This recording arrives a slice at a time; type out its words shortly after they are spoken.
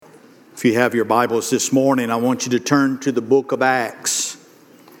If you have your Bibles this morning, I want you to turn to the book of Acts.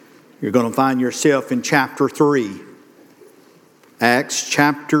 You're going to find yourself in chapter 3. Acts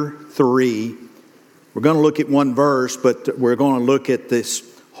chapter 3. We're going to look at one verse, but we're going to look at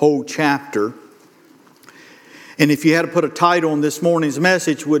this whole chapter. And if you had to put a title on this morning's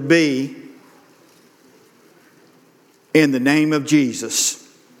message, would be, In the Name of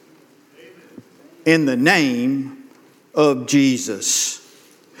Jesus. In the name of Jesus.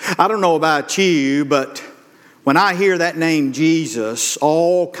 I don't know about you, but when I hear that name Jesus,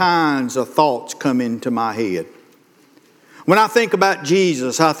 all kinds of thoughts come into my head. When I think about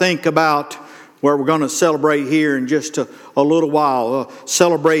Jesus, I think about where we're going to celebrate here in just a little while,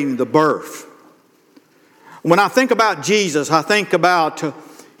 celebrating the birth. When I think about Jesus, I think about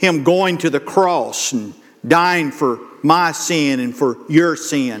Him going to the cross and dying for my sin and for your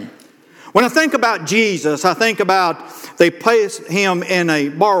sin. When I think about Jesus, I think about they placed Him in a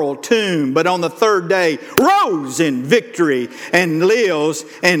borrowed tomb, but on the third day rose in victory and lives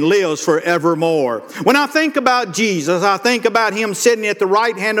forevermore. When I think about Jesus, I think about Him sitting at the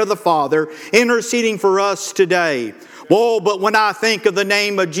right hand of the Father, interceding for us today. Oh, but when I think of the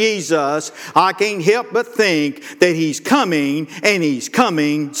name of Jesus, I can't help but think that He's coming, and He's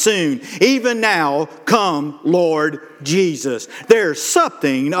coming soon. Even now, come Lord Jesus. There's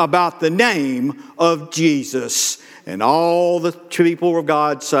something about the name of Jesus. And all the people of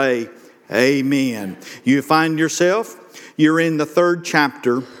God say, Amen. You find yourself, you're in the 3rd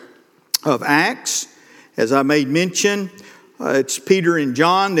chapter of Acts. As I made mention, it's Peter and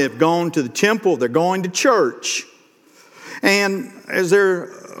John. They've gone to the temple. They're going to church. And as they're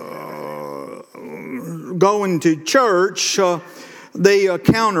going to church, they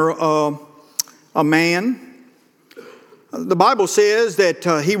encounter a man. The Bible says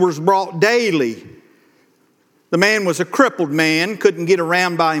that he was brought daily. The man was a crippled man, couldn't get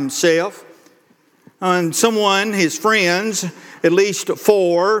around by himself. And someone, his friends, at least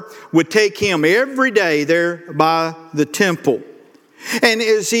 4, would take him every day there by the temple. And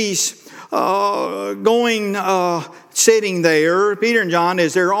as he's sitting there, Peter and John,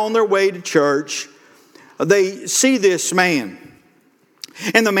 as they're on their way to church, they see this man.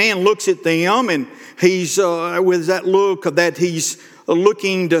 And the man looks at them, and he's with that look of that he's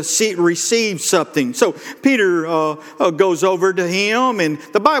looking to receive something. So Peter goes over to him, and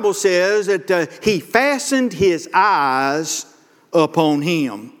the Bible says that he fastened his eyes upon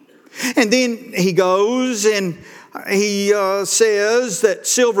him. And then he goes and he says that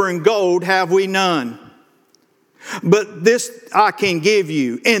silver and gold have we none. But this I can give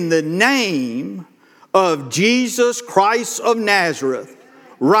you. In the name of Jesus Christ of Nazareth,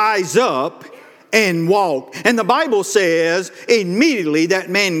 rise up and walk. And the Bible says immediately that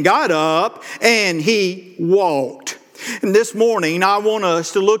man got up and he walked. And this morning I want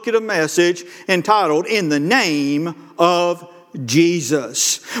us to look at a message entitled, In the Name of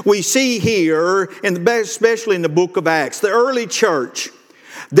Jesus. We see here, especially in the book of Acts, the early church,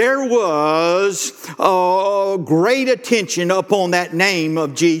 there was great attention upon that name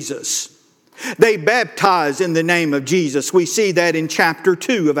of Jesus. They baptized in the name of Jesus. We see that in chapter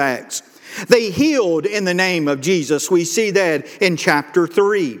 2 of Acts. They healed in the name of Jesus. We see that in chapter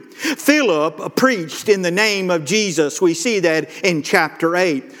 3. Philip preached in the name of Jesus. We see that in chapter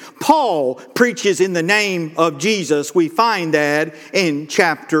 8. Paul preaches in the name of Jesus. We find that in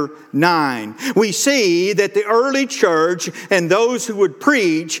chapter 9. We see that the early church and those who would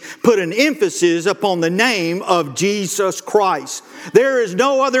preach put an emphasis upon the name of Jesus Christ. There is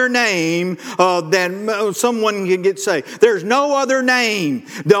no other name that someone can get saved. There's no other name.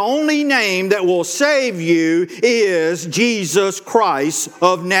 The only name that will save you is Jesus Christ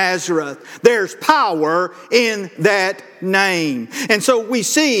of Nazareth. There's power in that name. And so we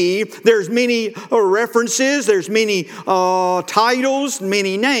see there's many references, there's many titles,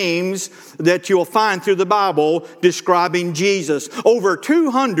 many names that you'll find through the Bible describing Jesus. Over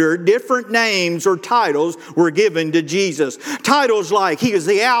 200 different names or titles were given to Jesus. Titles like He is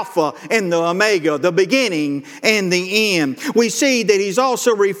the Alpha and the Omega, the beginning and the end. We see that He's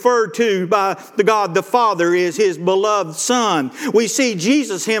also referred to by the God the Father as His beloved Son. We see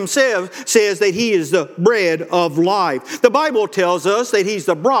Jesus Himself says that He is the bread of life. The Bible tells us that He's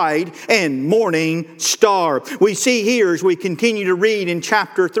the bright and morning star. We see here as we continue to read in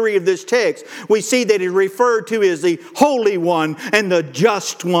chapter 3 of this text, we see that He's referred to as the Holy One and the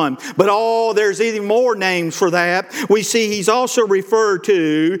Just One. But there's even more names for that. We see He's also referred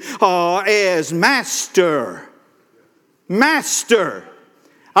to as Master. Master.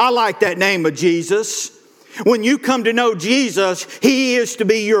 I like that name of Jesus. When you come to know Jesus, He is to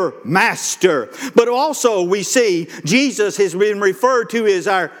be your master. But also we see Jesus has been referred to as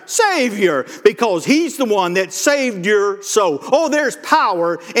our Savior because He's the one that saved your soul. Oh, there's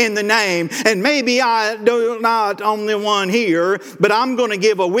power in the name. And maybe I'm not the only one here, but I'm going to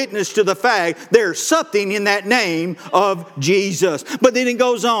give a witness to the fact there's something in that name of Jesus. But then it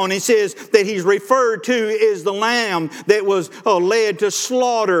goes on. It says that He's referred to as the Lamb that was led to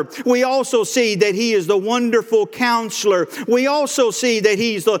slaughter. We also see that He is the Wonderful Counselor. We also see that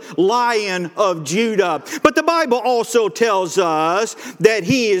He's the Lion of Judah. But the Bible also tells us that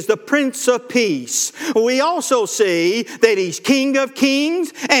He is the Prince of Peace. We also see that He's King of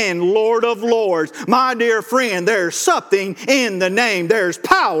Kings and Lord of Lords. My dear friend, there's something in the name. There's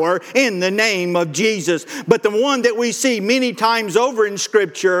power in the name of Jesus. But the one that we see many times over in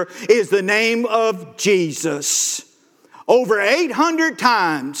Scripture is the name of Jesus. Over 800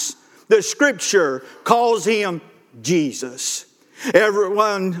 times the Scripture calls Him Jesus.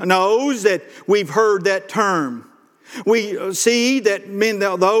 Everyone knows that we've heard that term. We see that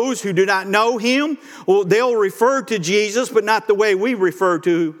those who do not know Him, well, they'll refer to Jesus, but not the way we refer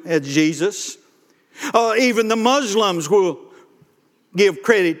to as Jesus. Even the Muslims will give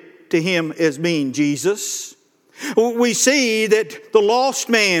credit to Him as being Jesus. We see that the lost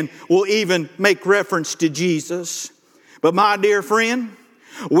man will even make reference to Jesus. But my dear friend,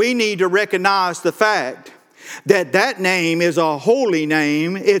 we need to recognize the fact that that name is a holy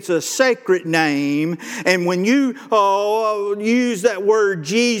name. It's a sacred name. And when you use that word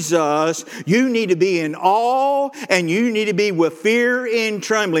Jesus, you need to be in awe and you need to be with fear and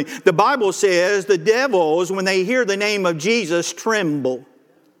trembling. The Bible says the devils, when they hear the name of Jesus, tremble.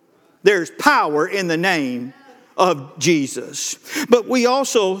 There's power in the name of Jesus. But we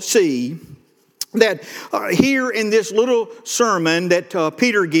also see that here in this little sermon that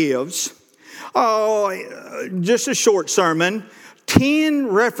Peter gives, just a short sermon, 10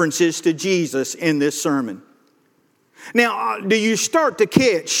 references to Jesus in this sermon. Now, do you start to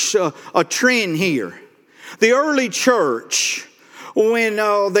catch a trend here? The early church, when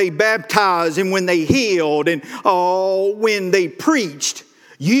they baptized and when they healed and when they preached,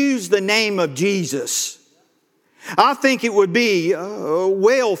 used the name of Jesus. I think it would be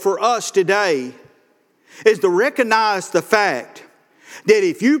well for us today is to recognize the fact that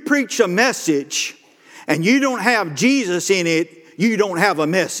if you preach a message and you don't have Jesus in it, you don't have a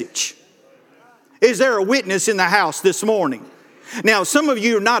message. Is there a witness in the house this morning? Now, some of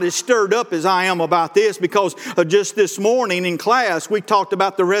you are not as stirred up as I am about this because just this morning in class we talked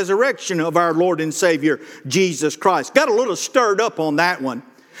about the resurrection of our Lord and Savior, Jesus Christ. Got a little stirred up on that one.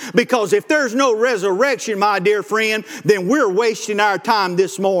 Because if there's no resurrection, my dear friend, then we're wasting our time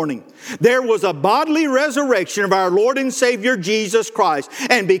this morning. There was a bodily resurrection of our Lord and Savior Jesus Christ.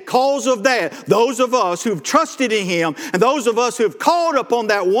 And because of that, those of us who've trusted in Him and those of us who've called upon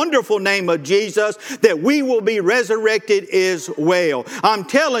that wonderful name of Jesus, that we will be resurrected as well. I'm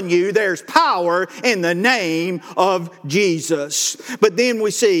telling you, there's power in the name of Jesus. But then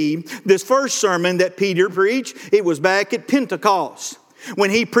we see this first sermon that Peter preached, it was back at Pentecost.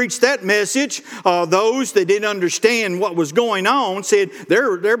 When he preached that message, those that didn't understand what was going on said,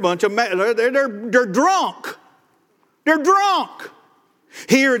 they're a bunch of, they're drunk. They're drunk.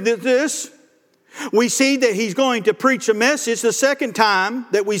 Here this, we see that he's going to preach a message the second time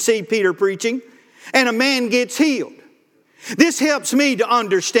that we see Peter preaching, and a man gets healed. This helps me to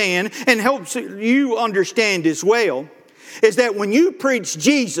understand and helps you understand as well, is that when you preach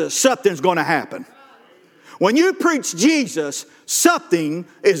Jesus, something's going to happen. When you preach Jesus, something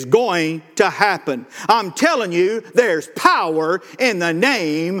is going to happen. I'm telling you, there's power in the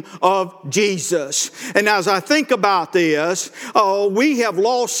name of Jesus. And as I think about this, we have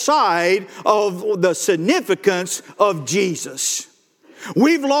lost sight of the significance of Jesus.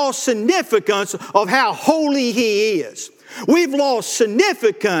 We've lost significance of how holy He is. We've lost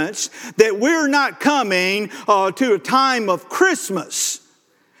significance that we're not coming to a time of Christmas.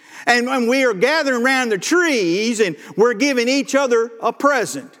 And when we are gathering around the trees and we're giving each other a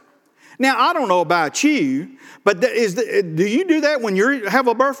present. Now, I don't know about you, but do you do that when you have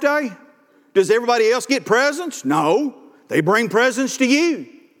a birthday? Does everybody else get presents? No, they bring presents to you.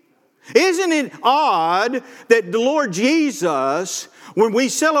 Isn't it odd that the Lord Jesus, when we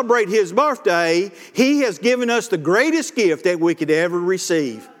celebrate His birthday, He has given us the greatest gift that we could ever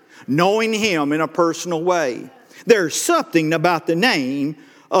receive, knowing Him in a personal way. There's something about the name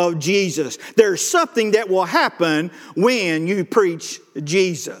of Jesus. There's something that will happen when you preach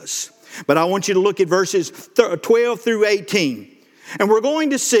Jesus. But I want you to look at verses 12 through 18. And we're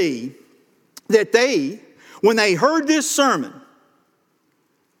going to see that when they heard this sermon,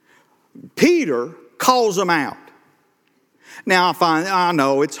 Peter calls them out. Now, I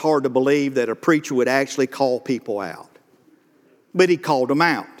know it's hard to believe that a preacher would actually call people out. But he called them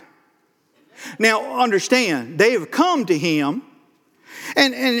out. Now, understand, they have come to him.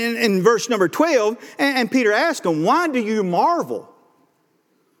 And in verse number 12, and Peter asked them, why do you marvel?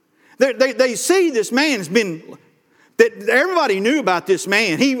 They see this man has been, that everybody knew about this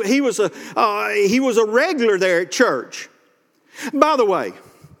man. He was a regular there at church. By the way,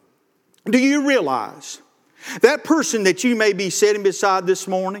 do you realize that person that you may be sitting beside this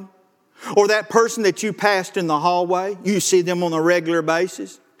morning, or that person that you passed in the hallway, you see them on a regular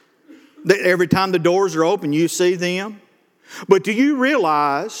basis? Every time the doors are open, you see them. But do you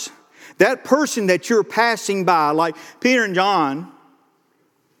realize that person that you're passing by, like Peter and John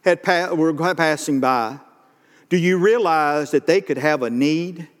were passing by, do you realize that they could have a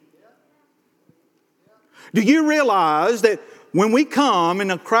need? Do you realize that when we come in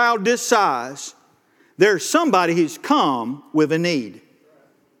a crowd this size, there's somebody who's come with a need?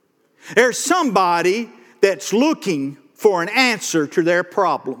 There's somebody that's looking for an answer to their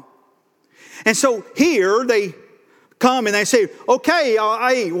problem. And so here they come and they say, okay,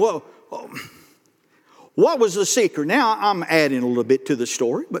 what was the secret? Now I'm adding a little bit to the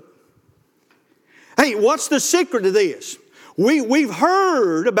story, but hey, what's the secret to this? We've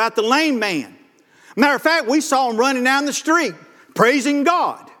heard about the lame man. Matter of fact, we saw him running down the street, praising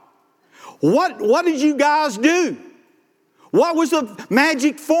God. What did you guys do? What was the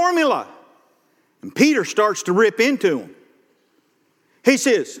magic formula? And Peter starts to rip into him. He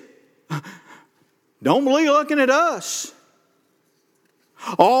says, don't believe looking at us.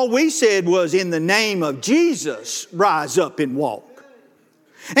 All we said was, in the name of Jesus, rise up and walk.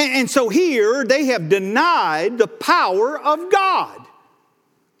 And so here they have denied the power of God.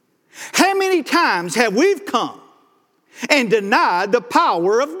 How many times have we come and denied the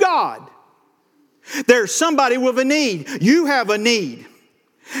power of God? There's somebody with a need. You have a need.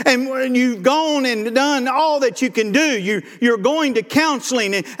 And when you've gone and done all that you can do, you're going to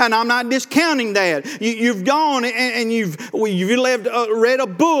counseling, and I'm not discounting that. You've gone and you've read a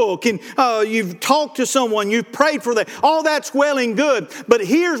book, and you've talked to someone, you've prayed for that. All that's well and good. But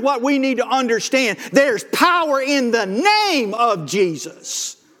here's what we need to understand. There's power in the name of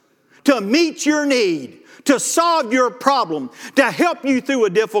Jesus to meet your need, to solve your problem, to help you through a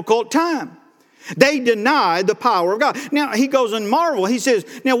difficult time. They denied the power of God. Now, he goes and marvel. He says,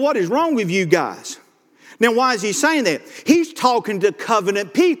 now what is wrong with you guys? Now, why is he saying that? He's talking to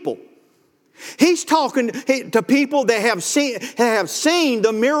covenant people. He's talking to people that have seen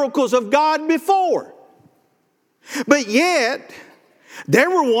the miracles of God before. But yet, they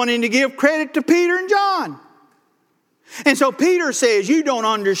were wanting to give credit to Peter and John. And so Peter says, you don't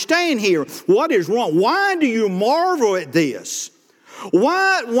understand here. What is wrong? Why do you marvel at this?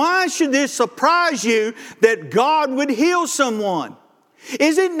 Why should this surprise you that God would heal someone?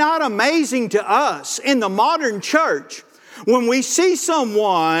 Is it not amazing to us in the modern church when we see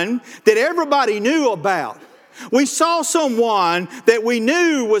someone that everybody knew about? We saw someone that we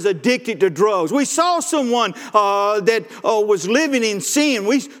knew was addicted to drugs. We saw someone that was living in sin.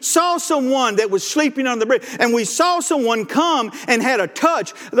 We saw someone that was sleeping on the bed. And we saw someone come and had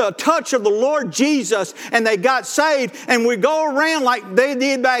the touch of the Lord Jesus, and they got saved. And we go around like they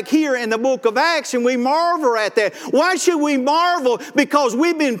did back here in the book of Acts, and we marvel at that. Why should we marvel? Because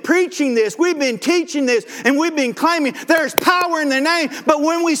we've been preaching this, we've been teaching this, and we've been claiming there's power in the name. But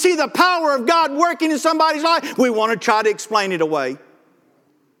when we see the power of God working in somebody's life, we want to try to explain it away.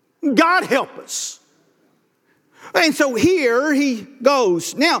 God help us. And so here he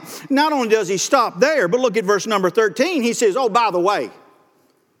goes. Now, not only does he stop there, but look at verse number 13. He says, oh, by the way,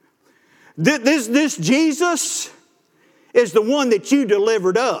 this Jesus is the one that you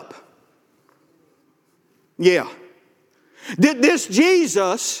delivered up. Yeah. This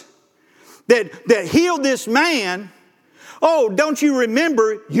Jesus that healed this man, oh, don't you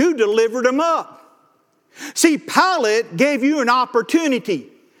remember you delivered him up? See, Pilate gave you an opportunity,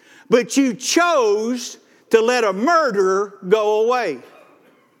 but you chose to let a murderer go away.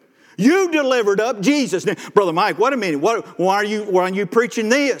 You delivered up Jesus. Now, Brother Mike, wait a minute. Why are you preaching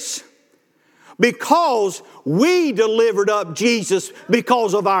this? Because we delivered up Jesus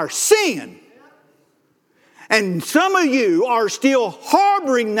because of our sin. And some of you are still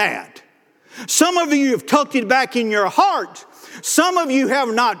harboring that. Some of you have tucked it back in your heart. Some of you have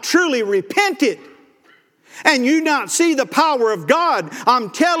not truly repented. And you not see the power of God. I'm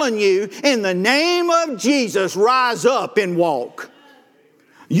telling you, in the name of Jesus, rise up and walk.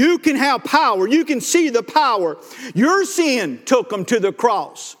 You can have power. You can see the power. Your sin took them to the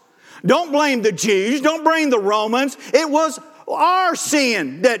cross. Don't blame the Jews. Don't blame the Romans. It was our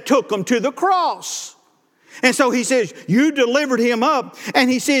sin that took him to the cross. And so he says, you delivered him up. And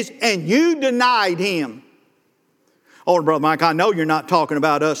he says, and you denied him. Oh, Brother Mike, I know you're not talking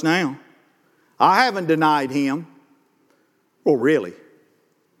about us now. I haven't denied him. Oh, really?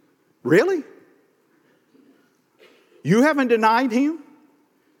 Really? You haven't denied him?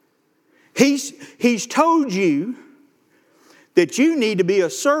 He's told you that you need to be a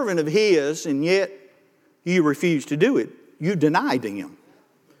servant of his, and yet you refuse to do it. You denied him.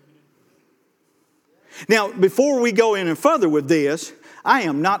 Now, before we go any further with this, I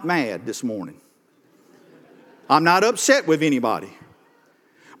am not mad this morning. I'm not upset with anybody.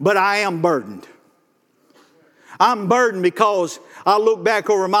 But I am burdened. I'm burdened because I look back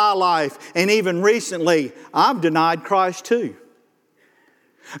over my life, and even recently, I've denied Christ too.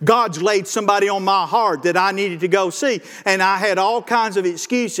 God's laid somebody on my heart that I needed to go see, and I had all kinds of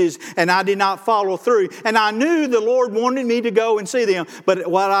excuses, and I did not follow through. And I knew the Lord wanted me to go and see them, but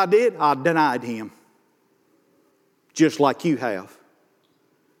what I did, I denied him. Just like you have.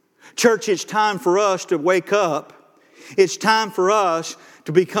 Church, it's time for us to wake up. It's time for us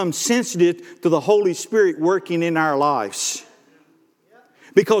to become sensitive to the Holy Spirit working in our lives.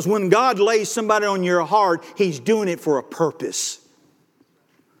 Because when God lays somebody on your heart, He's doing it for a purpose.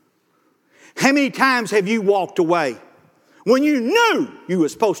 How many times have you walked away when you knew you were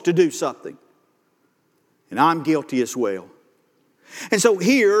supposed to do something? And I'm guilty as well. And so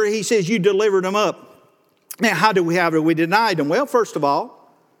here he says you delivered them up. Now how do we have it? We denied them. Well, first of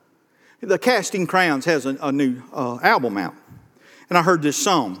all, the Casting Crowns has a new album out. And I heard this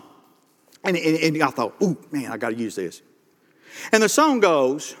song. And I thought, ooh, man, I got to use this. And the song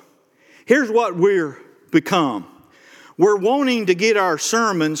goes, here's what we're become. We're wanting to get our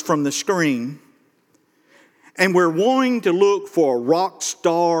sermons from the screen, and we're wanting to look for a rock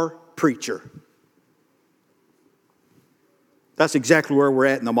star preacher. That's exactly where we're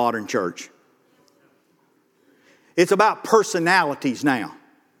at in the modern church. It's about personalities now.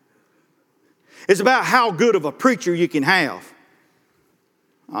 It's about how good of a preacher you can have.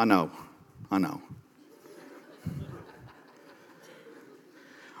 I know.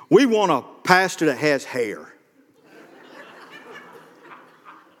 We want a pastor that has hair.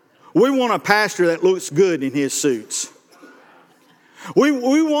 We want a pastor that looks good in his suits. We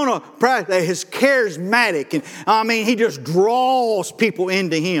want a pastor that is charismatic. And he just draws people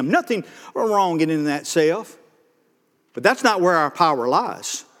into him. Nothing wrong in that self. But that's not where our power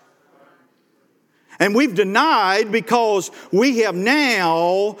lies. And we've denied because we have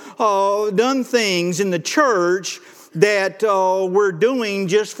now done things in the church that we're doing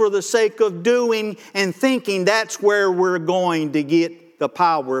just for the sake of doing and thinking that's where we're going to get the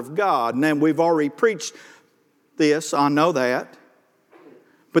power of God. And then we've already preached this, I know that.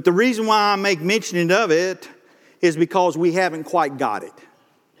 But the reason why I make mention of it is because we haven't quite got it.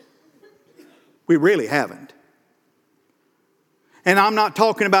 We really haven't. And I'm not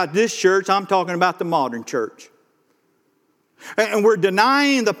talking about this church, I'm talking about the modern church. And we're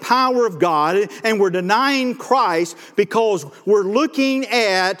denying the power of God, and we're denying Christ because we're looking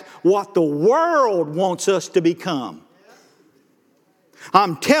at what the world wants us to become.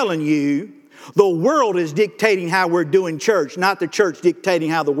 I'm telling you, the world is dictating how we're doing church, not the church dictating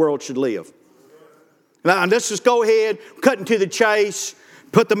how the world should live. Now, let's just go ahead, cut to the chase,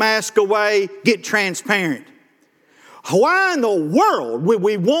 put the mask away, get transparent. Why in the world would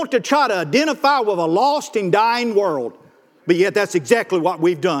we want to try to identify with a lost and dying world? But yet that's exactly what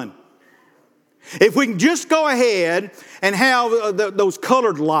we've done. If we can just go ahead and have those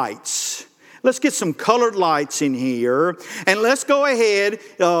colored lights. Let's get some colored lights in here. And let's go ahead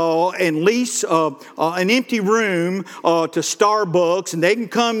and lease an empty room to Starbucks. And they can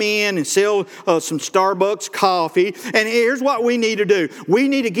come in and sell some Starbucks coffee. And here's what we need to do. We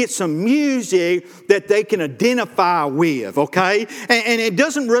need to get some music that they can identify with, okay? And it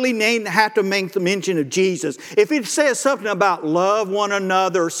doesn't really have to make the mention of Jesus. If it says something about love one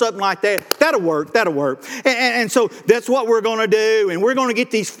another or something like that, that'll work. And so that's what we're going to do. And we're going to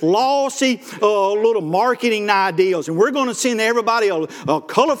get these flossy little marketing ideals, and we're going to send everybody a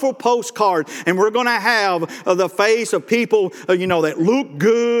colorful postcard, and we're going to have the face of people that look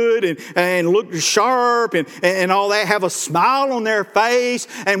good and look sharp and all that, have a smile on their face,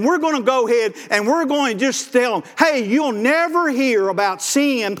 and we're going to go ahead and we're going to just tell them, hey, you'll never hear about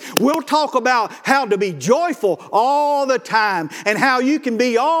sin. We'll talk about how to be joyful all the time and how you can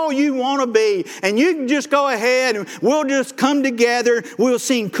be all you want to be, and you can just go ahead and we'll just come together, we'll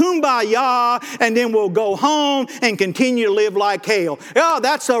sing Kumbaya, and then we'll go home and continue to live like hell. Oh,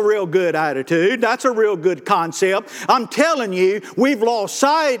 that's a real good attitude. That's a real good concept. I'm telling you, we've lost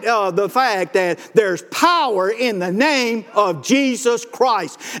sight of the fact that there's power in the name of Jesus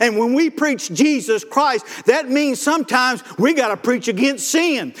Christ. And when we preach Jesus Christ, that means sometimes we got to preach against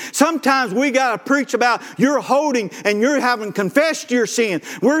sin. Sometimes we got to preach about you're holding and you're having confessed your sin.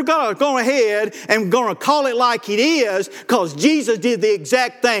 We're going to go ahead and going to call it like it is, because Jesus did the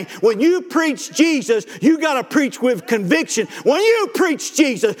exact thing. When you preach Jesus, you got to preach with conviction. When you preach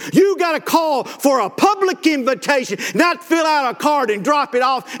Jesus, you got to call for a public invitation, not fill out a card and drop it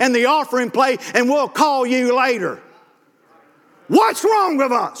off in the offering plate and we'll call you later. What's wrong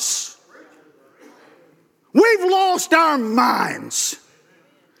with us? We've lost our minds.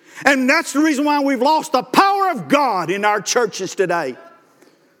 And that's the reason why we've lost the power of God in our churches today.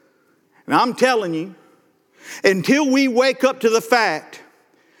 And I'm telling you, until we wake up to the fact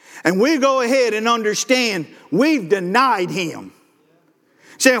and we go ahead and understand we've denied Him.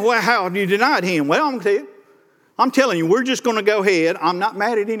 Say, well, how have you denied Him? Well, I'm telling you, we're just going to go ahead. I'm not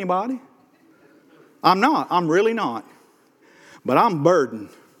mad at anybody. I'm not. I'm really not. But I'm burdened.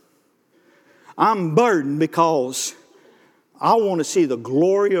 I'm burdened because I want to see the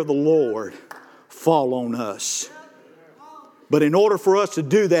glory of the Lord fall on us. But in order for us to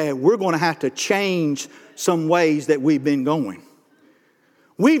do that, we're going to have to change some ways that we've been going.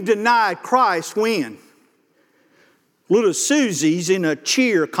 We've denied Christ when? Little Susie's in a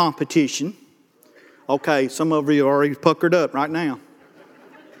cheer competition. Okay, some of you are already puckered up right now.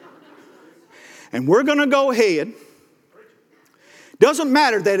 And we're going to go ahead. Doesn't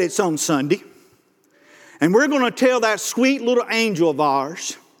matter that it's on Sunday. And we're going to tell that sweet little angel of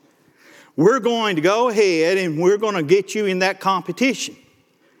ours, we're going to go ahead and we're going to get you in that competition.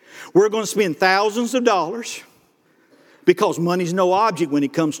 We're going to spend thousands of dollars, because money's no object when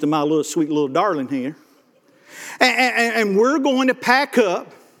it comes to my little sweet little darling here. And we're going to pack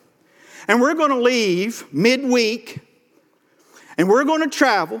up and we're going to leave midweek and we're going to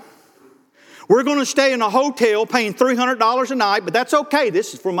travel. We're going to stay in a hotel paying $300 a night, but that's okay.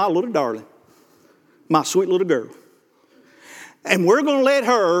 This is for my little darling, my sweet little girl. And we're going to let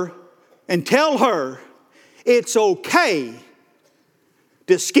her and tell her it's okay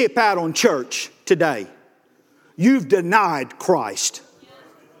to skip out on church today. You've denied Christ.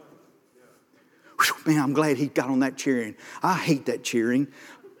 Whew, man, I'm glad he got on that cheering. I hate that cheering.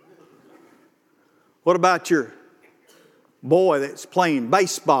 What about your boy that's playing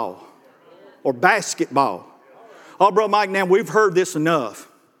baseball or basketball? Oh, Brother Mike, now we've heard this enough.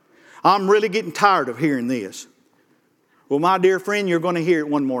 I'm really getting tired of hearing this. Well, my dear friend, you're going to hear it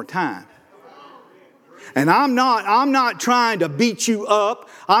one more time. And I'm not trying to beat you up.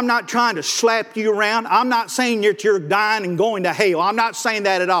 I'm not trying to slap you around. I'm not saying that you're dying and going to hell. I'm not saying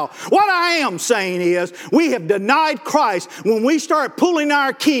that at all. What I am saying is we have denied Christ when we start pulling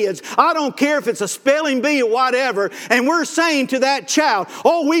our kids. I don't care if it's a spelling bee or whatever. And we're saying to that child,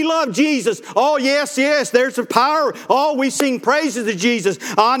 oh, we love Jesus. Oh, yes, there's the power. Oh, we sing praises to Jesus.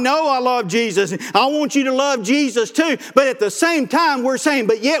 I know I love Jesus. I want you to love Jesus too. But at the same time, we're saying,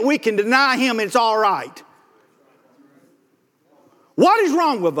 but yet we can deny Him and it's all right. What is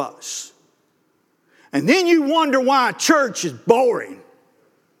wrong with us? And then you wonder why church is boring.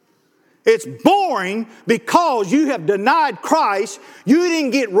 It's boring because you have denied Christ. You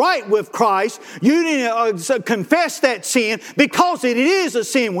didn't get right with Christ. You didn't confess that sin because it is a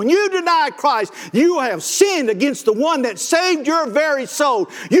sin. When you deny Christ, you have sinned against the one that saved your very soul.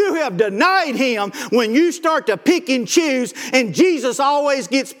 You have denied Him when you start to pick and choose, and Jesus always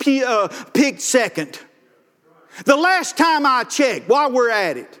gets picked second. The last time I checked, while we're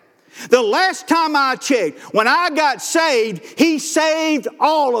at it, the last time I checked, when I got saved, He saved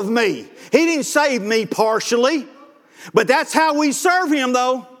all of me. He didn't save me partially. But that's how we serve Him,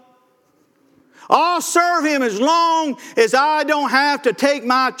 though. I'll serve Him as long as I don't have to take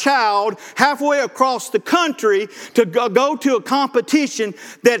my child halfway across the country to go to a competition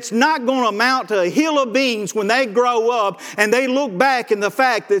that's not going to amount to a hill of beans when they grow up and they look back in the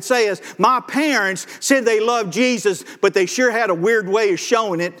fact that says, my parents said they loved Jesus, but they sure had a weird way of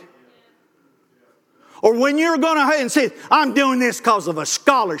showing it. Or when you're going to and say, I'm doing this because of a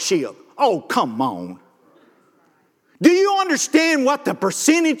scholarship. Oh, come on. Do you understand what the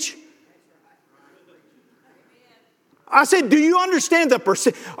percentage? I said, do you understand the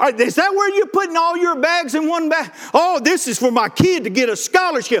percent? Is that where you're putting all your bags in one bag? Oh, this is for my kid to get a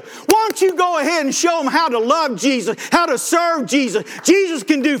scholarship. Why don't you go ahead and show them how to love Jesus, how to serve Jesus? Jesus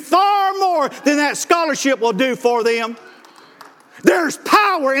can do far more than that scholarship will do for them. There's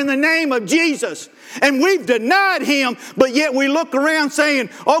power in the name of Jesus. And we've denied Him, but yet we look around saying,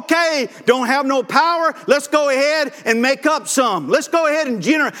 okay, don't have no power. Let's go ahead and make up some. Let's go ahead and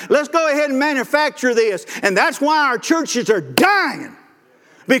let's go ahead and manufacture this. And that's why our churches are dying.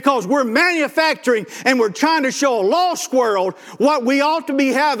 Because we're manufacturing and we're trying to show a lost world what we ought to be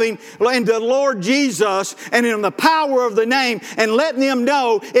having in the Lord Jesus and in the power of the name, and letting them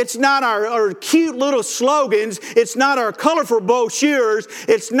know it's not our cute little slogans, it's not our colorful brochures,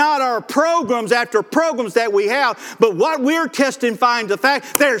 it's not our programs after programs that we have, but what we're testifying to the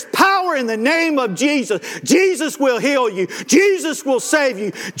fact there's power in the name of Jesus. Jesus will heal you. Jesus will save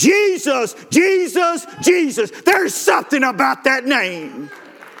you. Jesus, Jesus, Jesus. There's something about that name.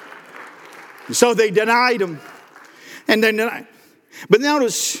 So they denied Him. And they denied. But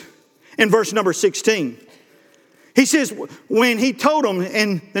notice in verse number 16, he says, when He told them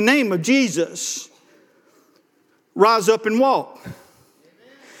in the name of Jesus, rise up and walk.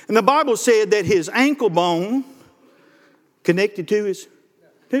 And the Bible said that his ankle bone connected to his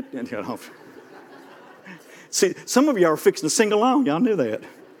hip. See, some of y'all are fixing to sing along. Y'all knew that.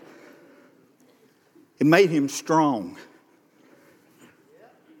 It made him strong.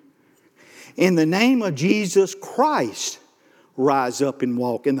 In the name of Jesus Christ, rise up and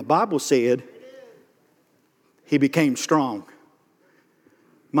walk. And the Bible said he became strong.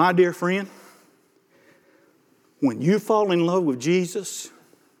 My dear friend, when you fall in love with Jesus,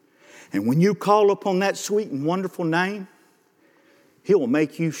 and when you call upon that sweet and wonderful name, He will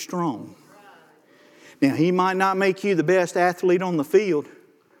make you strong. Now, He might not make you the best athlete on the field,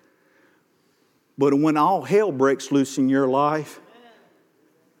 but when all hell breaks loose in your life,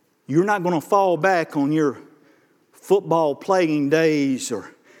 you're not going to fall back on your football playing days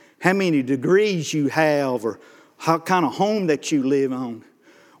or how many degrees you have or how kind of home that you live on.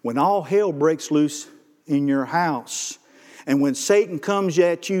 When all hell breaks loose in your house and when Satan comes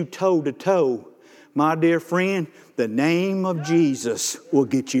at you toe to toe, my dear friend, the name of Jesus will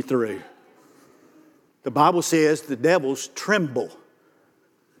get you through. The Bible says the devils tremble.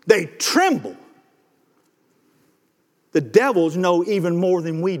 They tremble. The devils know even more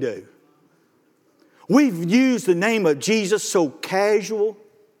than we do. We've used the name of Jesus so casual,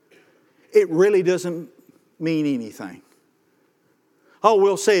 it really doesn't mean anything. Oh,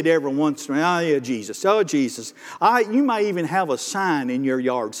 we'll say it every once in a while. Oh, yeah, Jesus. Oh, Jesus. You might even have a sign in your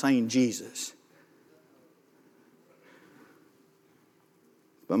yard saying Jesus.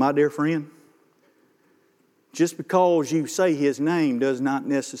 But my dear friend, just because you say His name does not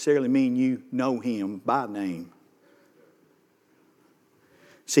necessarily mean you know Him by name.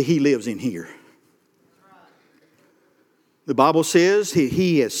 See, He lives in here. The Bible says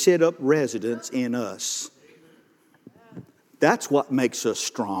He has set up residence in us. That's what makes us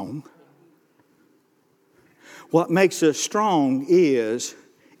strong. What makes us strong is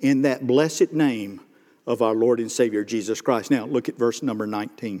in that blessed name of our Lord and Savior Jesus Christ. Now, look at verse number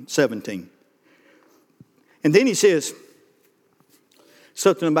 17. And then he says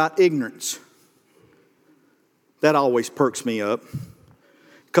something about ignorance. That always perks me up.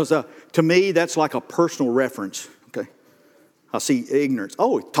 Because to me, that's like a personal reference. Okay, I see ignorance.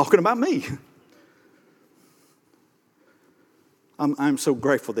 Oh, talking about me. I'm so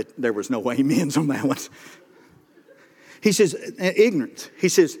grateful that there was no amens on that one. He says, ignorance. He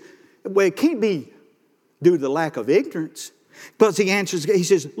says, well, it can't be due to the lack of ignorance. Because he answers, he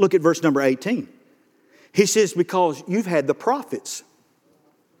says, look at verse number 18. He says, because you've had the prophets.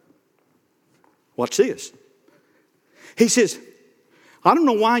 Watch this. He says, I don't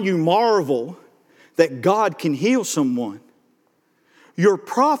know why you marvel that God can heal someone. Your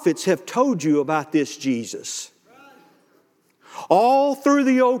prophets have told you about this Jesus. All through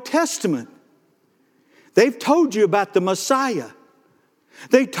the Old Testament, they've told you about the Messiah.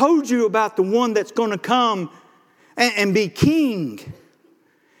 They told you about the one that's going to come and be king.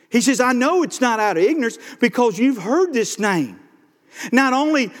 He says, I know it's not out of ignorance because you've heard this name. Not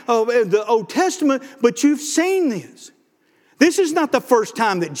only the Old Testament, but you've seen this. This is not the first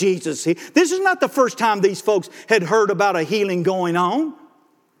time that Jesus healed. This is not the first time these folks had heard about a healing going on.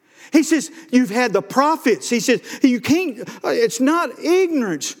 He says, you've had the prophets. He says, you can't, it's not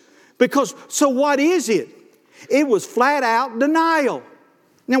ignorance. Because, so what is it? It was flat out denial.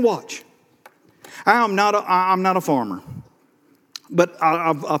 Now watch. I'm not a farmer. But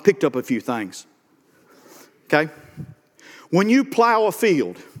I picked up a few things. Okay? When you plow a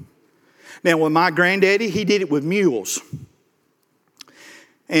field. Now with my granddaddy, he did it with mules.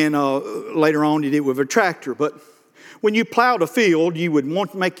 And later on, he did it with a tractor. But when you plowed a field, you would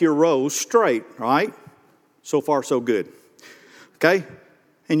want to make your rows straight, right? So far, so good. Okay?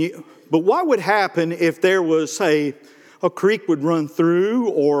 But what would happen if there was, say, a creek would run through,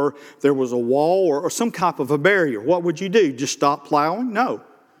 or there was a wall or some type of a barrier, what would you do? Just stop plowing? No.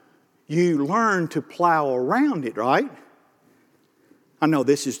 You learn to plow around it, right? I know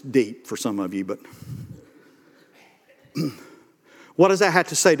this is deep for some of you, but what does that have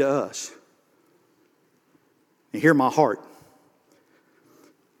to say to us? And hear my heart.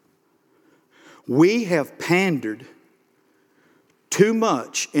 We have pandered too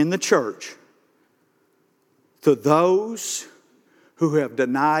much in the church to those who have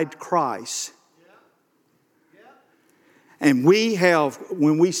denied Christ. And we have,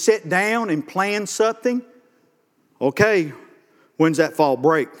 when we sit down and plan something, okay, when's that fall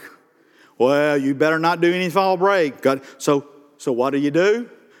break? Well, you better not do any fall break. So what do?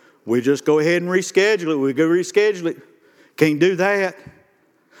 We just go ahead and reschedule it. We go reschedule it. Can't do that.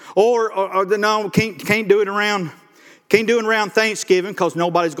 Or no, can't do it around Thanksgiving because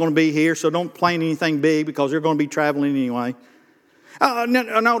nobody's going to be here. So don't plan anything big because they're going to be traveling anyway.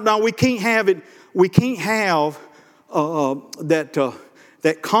 No, we can't have it. We can't have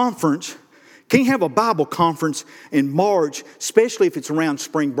that conference. Can't have a Bible conference in March, especially if it's around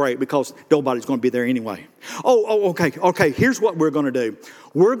spring break, because nobody's going to be there anyway. Okay. Here's what we're going to do.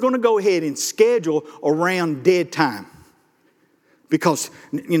 We're going to go ahead and schedule around dead time, because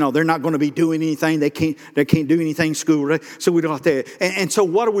they're not going to be doing anything. They can't do anything school. So we don't have that. And so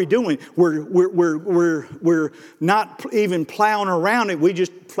what are we doing? We're not even plowing around it. We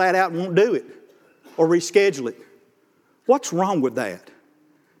just flat out won't do it or reschedule it. What's wrong with that?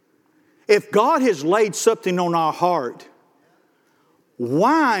 If God has laid something on our heart,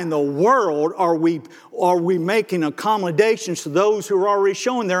 why in the world are we making accommodations to those who are already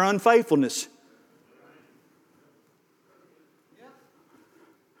showing their unfaithfulness?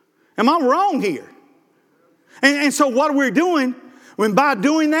 Am I wrong here? And so what we're doing, by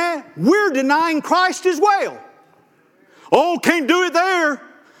doing that, we're denying Christ as well. Oh, can't do it there.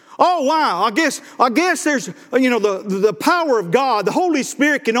 Oh, wow. I guess there's, the power of God, the Holy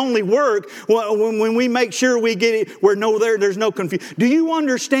Spirit can only work when we make sure we get it where there's no confusion. Do you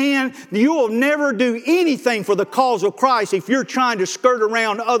understand? You will never do anything for the cause of Christ if you're trying to skirt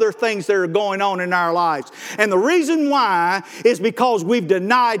around other things that are going on in our lives. And the reason why is because we've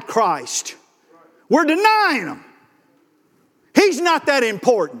denied Christ. We're denying Him. He's not that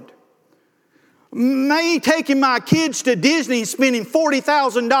important. Me taking my kids to Disney and spending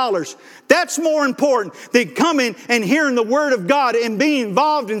 $40,000, that's more important than coming and hearing the Word of God and being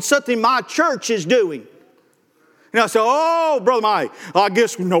involved in something my church is doing. And I say, oh, Brother Mike, I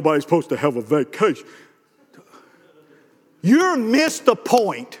guess nobody's supposed to have a vacation. You missed the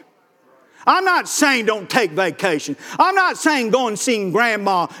point. I'm not saying don't take vacation. I'm not saying go and see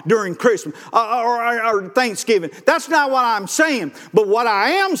Grandma during Christmas or Thanksgiving. That's not what I'm saying. But what I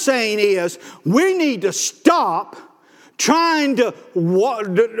am saying is we need to stop trying to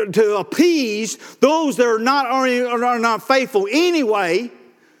appease those that are not faithful anyway,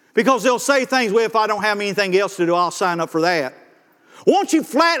 because they'll say things, well, if I don't have anything else to do, I'll sign up for that. Once you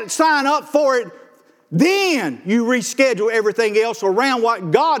flat sign up for it, then you reschedule everything else around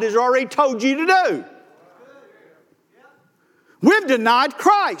what God has already told you to do. We've denied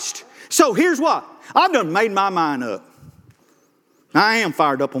Christ. So here's what. I've done made my mind up. I am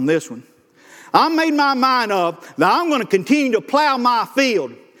fired up on this one. I made my mind up that I'm going to continue to plow my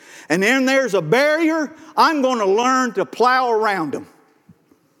field. And then there's a barrier. I'm going to learn to plow around them.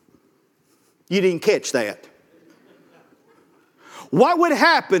 You didn't catch that. What would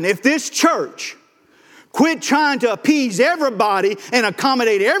happen if this church quit trying to appease everybody and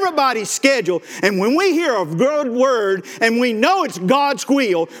accommodate everybody's schedule? And when we hear a good word and we know it's God's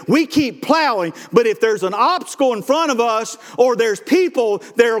will, we keep plowing. But if there's an obstacle in front of us, or there's people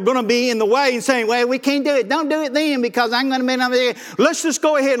that are going to be in the way and saying, well, we can't do it. Don't do it then because I'm going to be over there. Let's just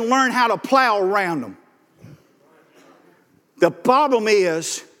go ahead and learn how to plow around them. The problem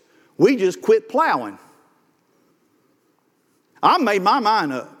is we just quit plowing. I made my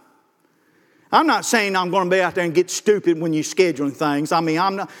mind up. I'm not saying I'm going to be out there and get stupid when you're scheduling things. I mean,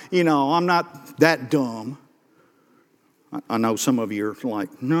 I'm not that dumb. I know some of you are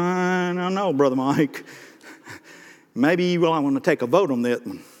like, no, Brother Mike. Maybe you will want to take a vote on that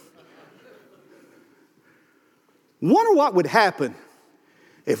one. Wonder what would happen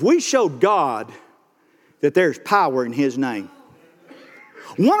if we showed God that there's power in His name.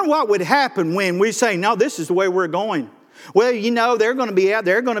 Wonder what would happen when we say, no, this is the way we're going. Well, they're going to be out.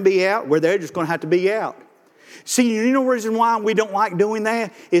 They're going to be out where they're just going to have to be out. See, you know the reason why we don't like doing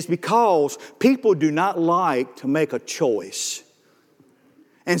that is because people do not like to make a choice.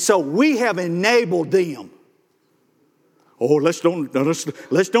 And so we have enabled them. Oh, let's don't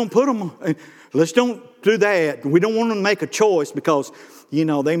put them. Let's don't do that. We don't want them to make a choice because,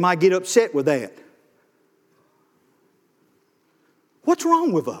 they might get upset with that. What's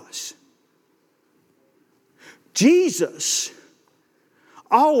wrong with us? Jesus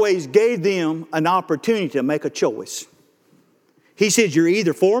always gave them an opportunity to make a choice. He said, you're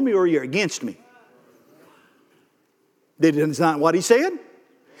either for me or you're against me. That's not what he said.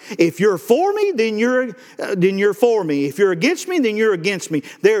 If you're for me, then you're for me. If you're against me, then you're against me.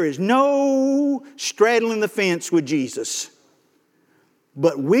 There is no straddling the fence with Jesus.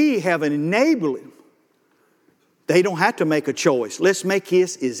 But we have enabled him. They don't have to make a choice. Let's make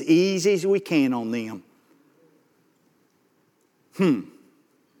this as easy as we can on them.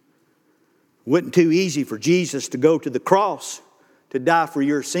 Wasn't too easy for Jesus to go to the cross to die for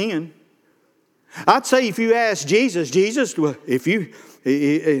your sin. I'd say if you ask Jesus, if you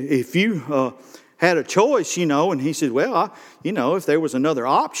had a choice, and he said, well, if there was another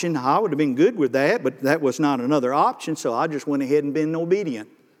option, I would have been good with that, but that was not another option, so I just went ahead and been obedient.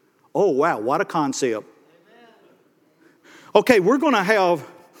 Oh, wow, what a concept. Okay, we're going to have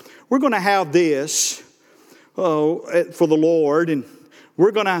this for the Lord, and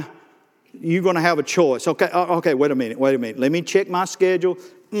you're going to have a choice. Okay, wait a minute. Let me check my schedule.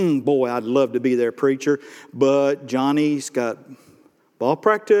 Boy, I'd love to be there, preacher, but Johnny's got ball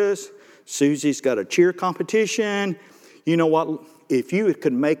practice. Susie's got a cheer competition. You know what? If you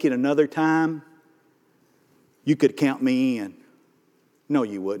could make it another time, you could count me in. No,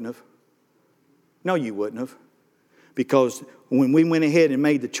 you wouldn't have. No, you wouldn't have. Because when we went ahead and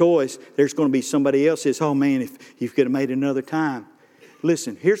made the choice, there's going to be somebody else that says, oh man, if you could have made it another time.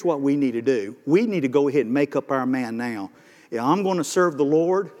 Listen, here's what we need to do. We need to go ahead and make up our mind now. I'm going to serve the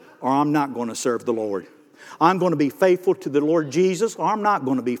Lord or I'm not going to serve the Lord. I'm going to be faithful to the Lord Jesus or I'm not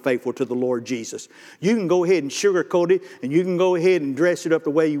going to be faithful to the Lord Jesus. You can go ahead and sugarcoat it and you can go ahead and dress it up the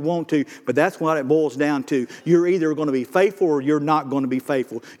way you want to, but that's what it boils down to. You're either going to be faithful or you're not going to be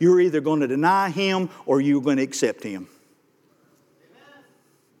faithful. You're either going to deny Him or you're going to accept Him. Amen.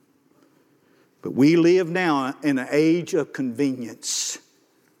 But we live now in an age of convenience.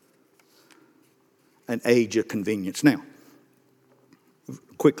 An age of convenience. Now,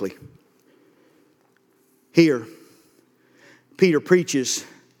 quickly. Here, Peter preaches,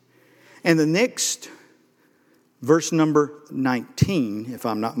 and the next verse number 19, if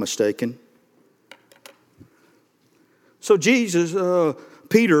I'm not mistaken. So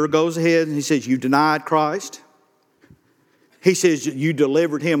Peter goes ahead and he says, you denied Christ. He says, you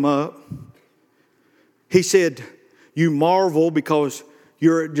delivered Him up. He said, you marvel because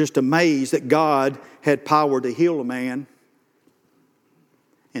you're just amazed that God had power to heal a man.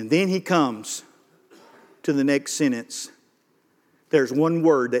 And then he comes to the next sentence. There's one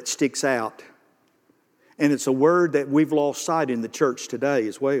word that sticks out. And it's a word that we've lost sight in the church today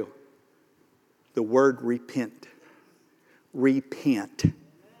as well. The word repent. Repent.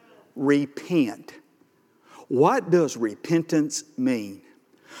 Repent. What does repentance mean?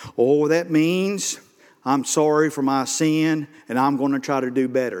 Oh, that means I'm sorry for my sin and I'm going to try to do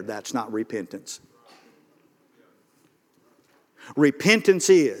better. That's not repentance. Repentance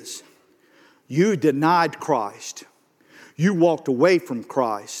is you denied Christ. You walked away from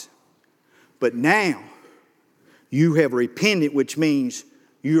Christ. But now you have repented, which means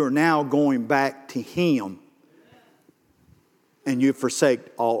you are now going back to Him. And you forsake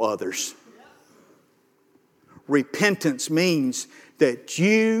all others. Repentance means that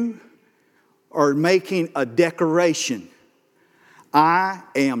you are making a declaration. I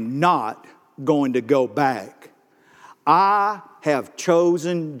am not going to go back. I have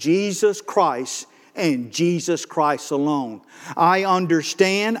chosen Jesus Christ and Jesus Christ alone. I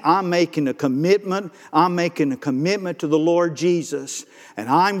understand I'm making a commitment. I'm making a commitment to the Lord Jesus. And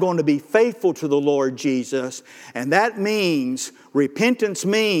I'm going to be faithful to the Lord Jesus. And that means, repentance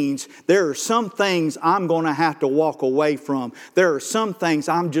means there are some things I'm going to have to walk away from. There are some things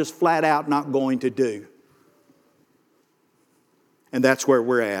I'm just flat out not going to do. And that's where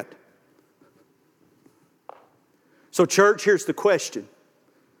we're at. So church, here's the question.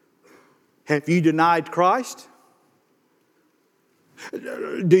 Have you denied Christ?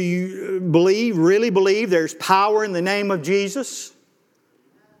 Do you really believe there's power in the name of Jesus?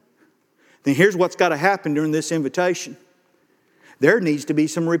 Then here's what's got to happen during this invitation. There needs to be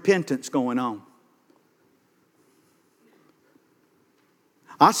some repentance going on.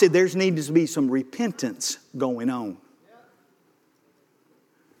 I said there needs to be some repentance going on.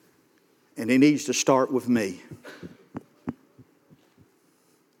 And it needs to start with me.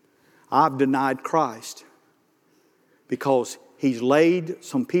 I've denied Christ because He's laid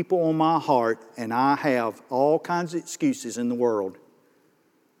some people on my heart, and I have all kinds of excuses in the world.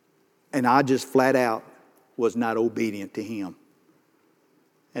 And I just flat out was not obedient to Him.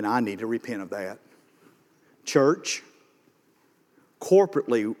 And I need to repent of that. Church,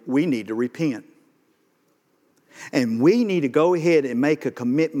 corporately, we need to repent. And we need to go ahead and make a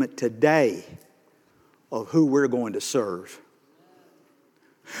commitment today of who we're going to serve.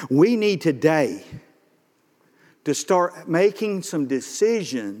 We need today to start making some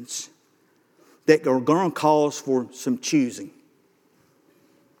decisions that are going to cause for some choosing.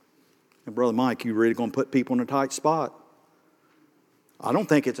 And Brother Mike, you really going to put people in a tight spot? I don't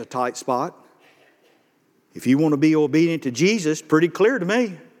think it's a tight spot. If you want to be obedient to Jesus, pretty clear to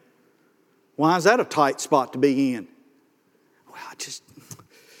me. Why is that a tight spot to be in?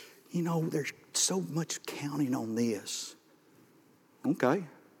 Well, there's so much counting on this. Okay.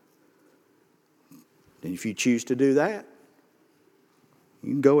 Then if you choose to do that, you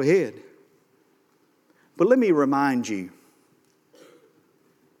can go ahead. But let me remind you,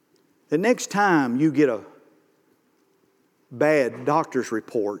 the next time you get a bad doctor's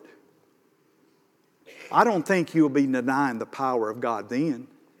report, I don't think you'll be denying the power of God then.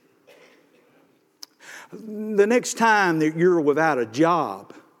 The next time that you're without a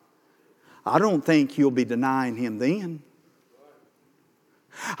job, I don't think you'll be denying Him then.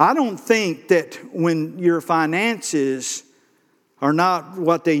 I don't think that when your finances are not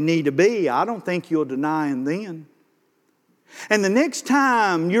what they need to be, I don't think you'll deny Him then. And the next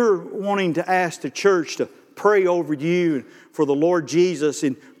time you're wanting to ask the church to pray over you for the Lord Jesus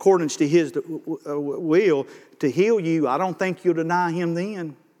in accordance to His will to heal you, I don't think you'll deny Him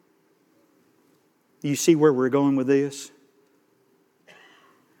then. You see where we're going with this?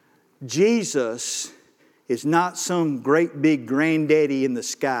 Jesus is not some great big granddaddy in the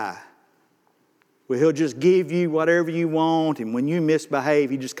sky. Well, He'll just give you whatever you want, and when you misbehave,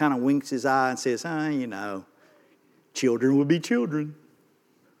 He just kind of winks His eye and says, children will be children.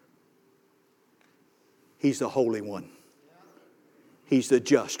 He's the Holy One. He's the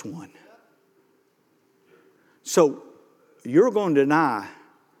just one. So, you're going to deny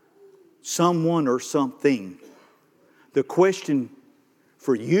someone or something. The question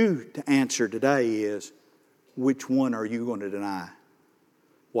for you to answer today is, which one are you going to deny?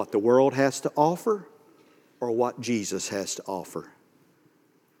 What the world has to offer or what Jesus has to offer?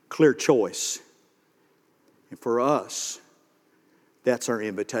 Clear choice. And for us, that's our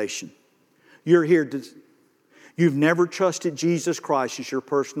invitation. You're here you've never trusted Jesus Christ as your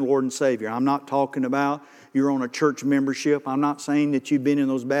personal Lord and Savior. I'm not talking about you're on a church membership. I'm not saying that you've been in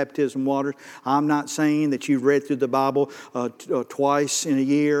those baptism waters. I'm not saying that you've read through the Bible twice in a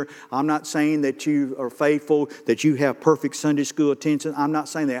year. I'm not saying that you are faithful, that you have perfect Sunday school attendance. I'm not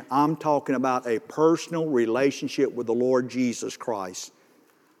saying that. I'm talking about a personal relationship with the Lord Jesus Christ.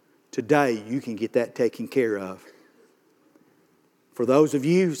 Today, you can get that taken care of. For those of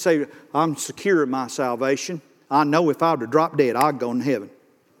you who say, I'm secure in my salvation, I know if I were to drop dead, I'd go in heaven.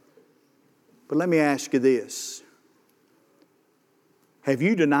 But let me ask you this. Have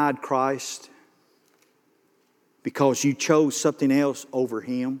you denied Christ because you chose something else over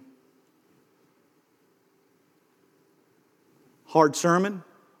Him? Hard sermon?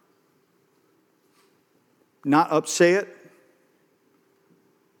 Not upset?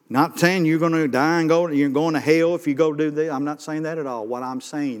 Not saying you're going to die and you're going to hell if you go do this. I'm not saying that at all. What I'm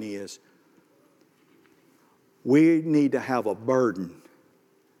saying is we need to have a burden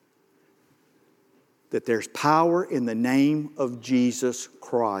that there's power in the name of Jesus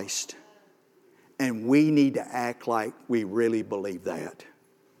Christ. And we need to act like we really believe that.